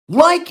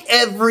Like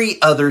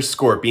every other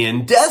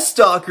scorpion,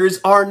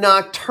 deathstalkers are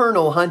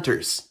nocturnal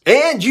hunters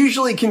and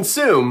usually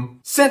consume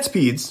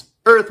centipedes,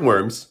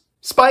 earthworms,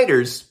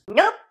 spiders,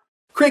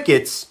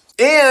 crickets,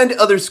 and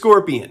other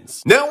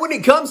scorpions. Now, when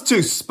it comes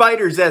to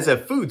spiders as a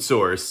food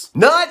source,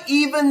 not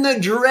even the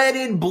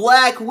dreaded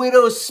black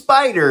widow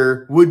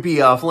spider would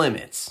be off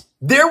limits.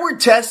 There were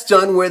tests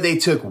done where they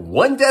took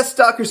one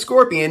deathstalker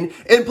scorpion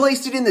and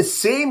placed it in the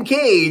same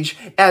cage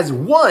as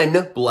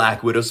one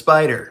black widow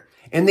spider.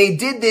 And they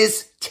did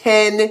this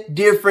 10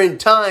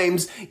 different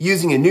times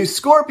using a new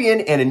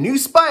scorpion and a new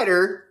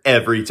spider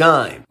every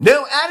time.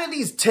 Now, out of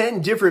these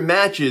 10 different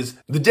matches,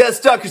 the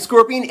deathstalker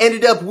scorpion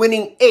ended up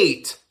winning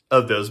 8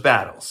 of those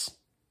battles.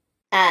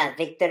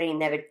 Victory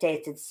never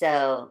tasted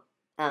so,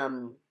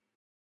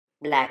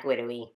 black widowy.